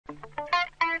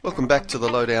Welcome back to the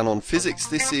Lowdown on Physics.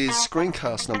 This is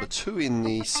screencast number 2 in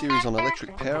the series on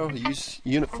electric power,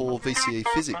 Unit 4 VCE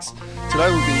Physics. Today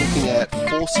we'll be looking at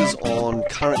forces on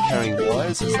current carrying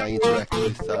wires as they interact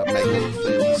with magnetic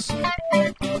fields.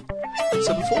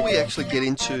 So before we actually get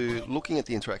into looking at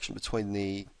the interaction between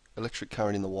the electric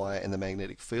current in the wire and the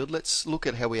magnetic field, let's look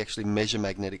at how we actually measure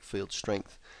magnetic field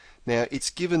strength. Now it's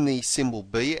given the symbol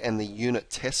B and the unit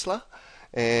Tesla,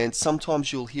 and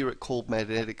sometimes you'll hear it called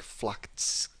magnetic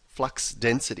flux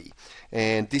density,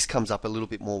 and this comes up a little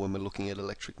bit more when we're looking at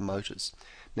electric motors.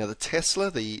 Now the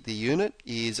Tesla, the unit,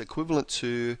 is equivalent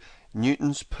to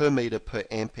newtons per meter per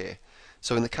ampere.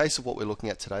 So in the case of what we're looking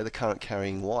at today, the current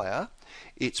carrying wire,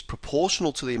 it's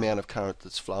proportional to the amount of current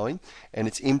that's flowing, and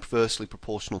it's inversely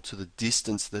proportional to the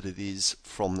distance that it is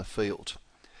from the field.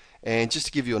 And just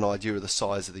to give you an idea of the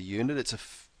size of the unit, it's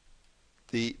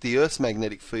the Earth's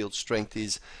magnetic field strength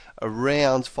is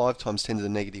around 5 times 10 to the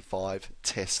negative 5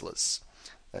 Teslas.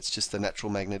 That's just the natural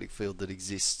magnetic field that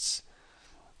exists.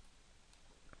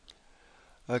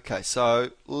 Okay,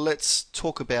 so let's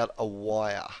talk about a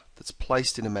wire that's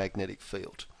placed in a magnetic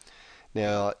field.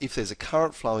 Now, if there's a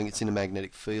current flowing, it's in a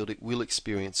magnetic field, it will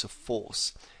experience a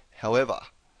force. However,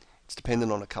 it's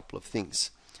dependent on a couple of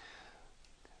things.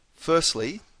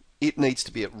 Firstly, it needs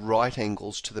to be at right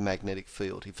angles to the magnetic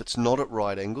field. If it's not at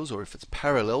right angles, or if it's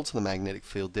parallel to the magnetic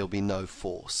field, there'll be no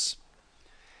force.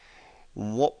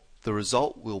 What the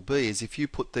result will be is if you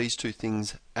put these two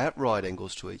things at right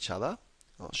angles to each other,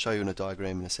 I'll show you in a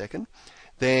diagram in a second,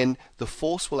 then the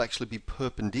force will actually be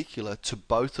perpendicular to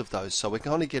both of those. So we're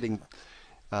kind of getting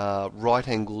right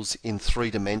angles in 3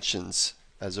 dimensions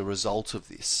as a result of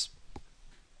this.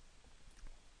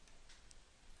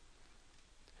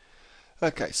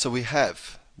 Okay, so we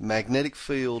have magnetic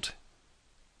field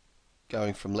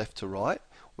going from left to right.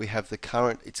 We have the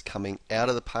current, it's coming out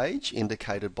of the page,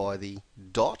 indicated by the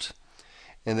dot.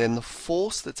 And then the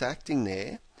force that's acting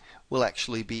there will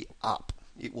actually be up.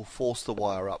 It will force the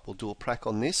wire up. We'll do a prac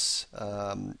on this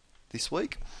this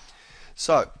week.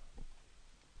 So,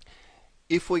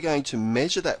 if we're going to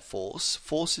measure that force,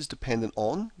 force is dependent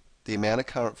on the amount of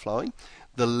current flowing,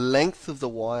 the length of the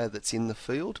wire that's in the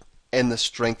field, and the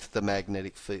strength of the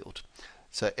magnetic field.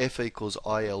 So F equals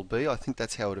ILB, I think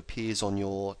that's how it appears on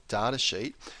your data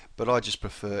sheet, but I just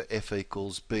prefer F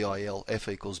equals BIL, F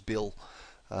equals Bill.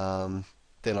 Then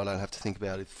I don't have to think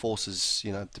about it. Force is,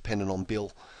 dependent on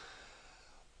Bill.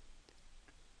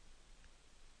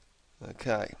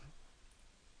 Okay.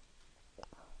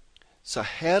 So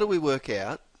how do we work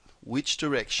out which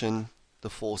direction the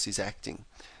force is acting?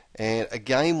 And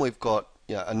again, we've got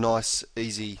a nice,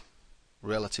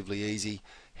 relatively easy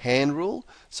hand rule.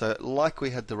 So like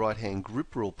we had the right hand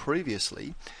grip rule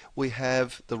previously, we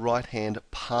have the right hand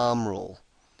palm rule,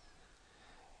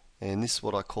 and this is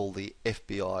what I call the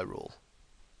FBI rule.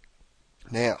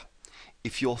 Now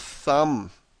if your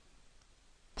thumb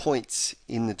points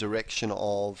in the direction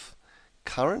of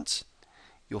current,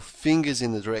 your fingers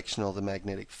in the direction of the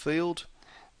magnetic field,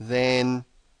 then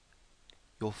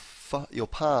your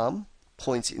palm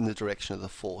points in the direction of the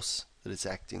force that it's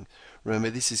acting. Remember,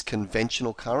 this is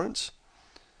conventional current,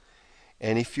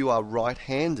 and if you are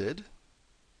right-handed,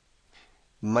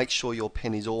 make sure your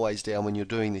pen is always down when you're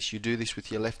doing this. You do this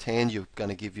with your left hand, you're going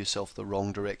to give yourself the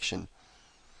wrong direction.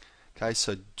 Okay,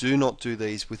 so do not do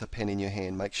these with a pen in your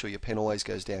hand. Make sure your pen always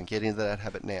goes down. Get into that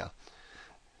habit now.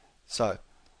 So,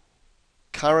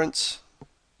 current,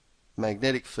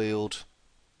 magnetic field,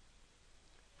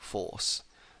 force.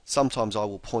 Sometimes I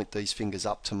will point these fingers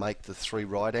up to make the 3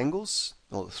 right angles,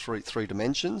 or the three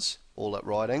dimensions, all at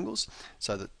right angles,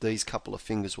 so that these couple of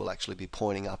fingers will actually be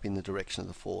pointing up in the direction of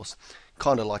the force,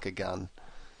 kind of like a gun.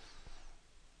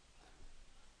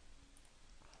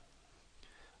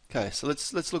 Okay, so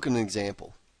let's look at an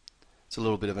example. It's a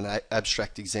little bit of an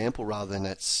abstract example rather than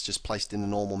it's just placed in the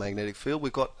normal magnetic field.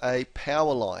 We've got a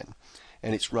power line,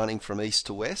 and it's running from east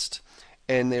to west,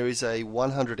 and there is a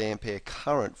 100 ampere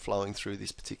current flowing through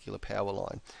this particular power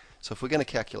line. So if we're going to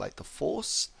calculate the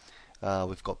force,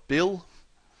 we've got Bill.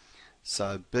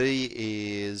 So B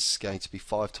is going to be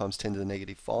 5 times 10 to the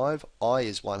negative 5. I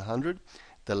is 100.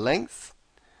 The length,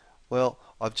 well,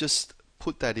 I've just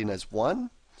put that in as 1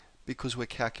 because we're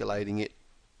calculating it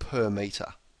per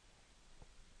meter.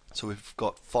 So we've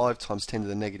got 5 times 10 to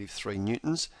the negative 3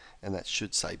 newtons, and that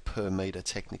should say per meter,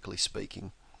 technically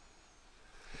speaking.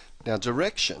 Now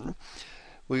direction,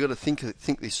 we've got to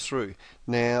think this through.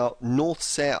 Now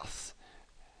north-south,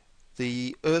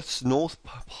 the Earth's north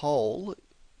pole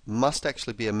must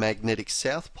actually be a magnetic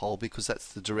south pole because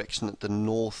that's the direction that the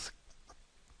north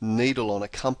needle on a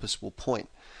compass will point.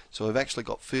 So we've actually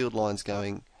got field lines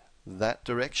going that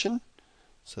direction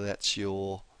So that's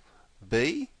your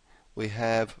B. We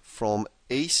have from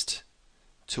east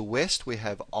to west, we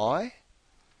have I.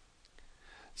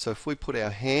 So if we put our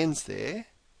hands there,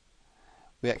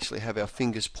 we actually have our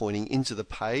fingers pointing into the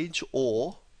page,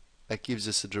 or that gives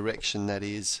us a direction that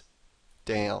is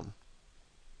down.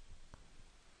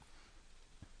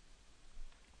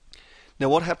 Now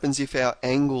what happens if our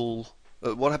angle,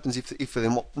 what happens if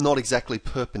they're not exactly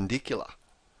perpendicular?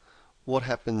 What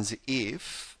happens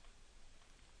if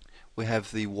we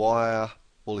have the wire,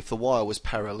 well, if the wire was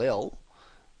parallel,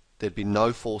 there'd be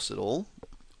no force at all.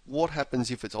 What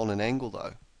happens if it's on an angle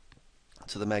though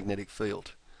to the magnetic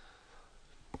field?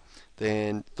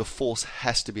 Then the force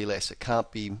has to be less. It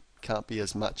can't be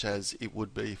as much as it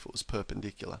would be if it was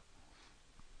perpendicular.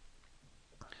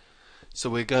 So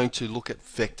we're going to look at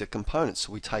vector components.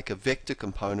 So we take a vector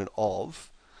component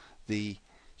of the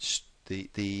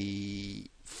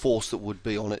force that would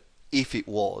be on it if it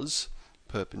was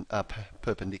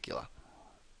perpendicular.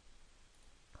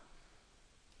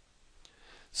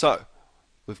 So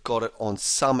we've got it on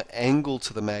some angle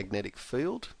to the magnetic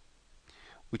field,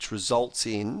 which results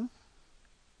in,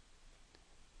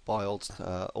 by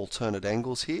alternate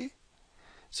angles here,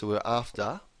 so we're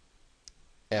after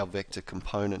our vector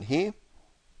component here,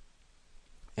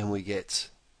 and we get,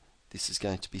 this is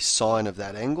going to be sine of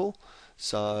that angle,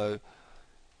 so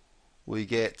we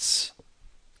get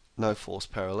no force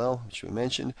parallel, which we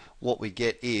mentioned. What we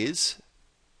get is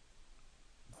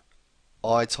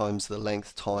I times the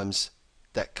length times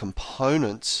that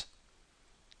component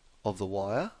of the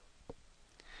wire,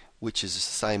 which is the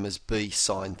same as B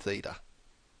sine theta.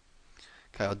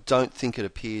 Okay, I don't think it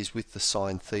appears with the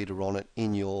sine theta on it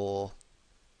in your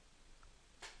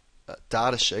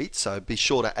data sheet, so be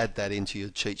sure to add that into your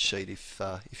cheat sheet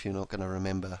if you're not going to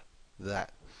remember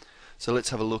that. So let's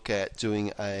have a look at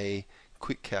doing a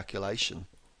quick calculation.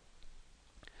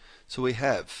 So we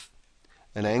have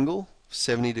an angle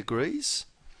 70 degrees,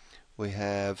 we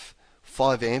have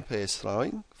 5 amperes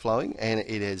flowing, and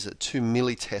it has a 2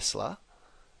 millitesla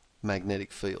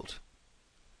magnetic field.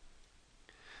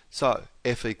 So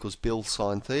F equals Bill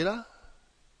sine theta.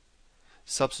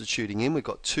 Substituting in, we've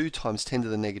got 2 times 10 to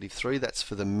the negative 3, that's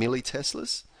for the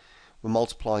milliteslas. We're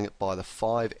multiplying it by the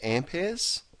 5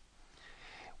 amperes.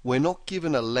 We're not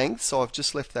given a length, so I've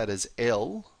just left that as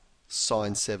L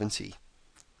sine 70.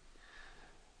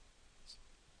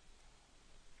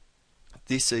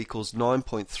 This equals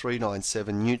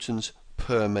 9.397 newtons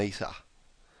per metre.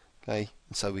 Okay,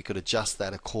 and so we could adjust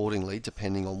that accordingly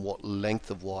depending on what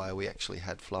length of wire we actually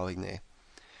had flowing there.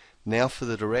 Now for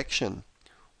the direction,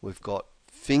 we've got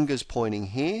fingers pointing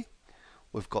here,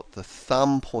 we've got the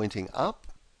thumb pointing up,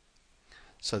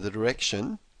 so the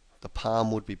direction, the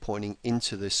palm would be pointing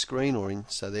into the screen, or in,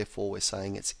 so therefore we're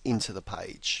saying it's into the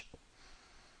page.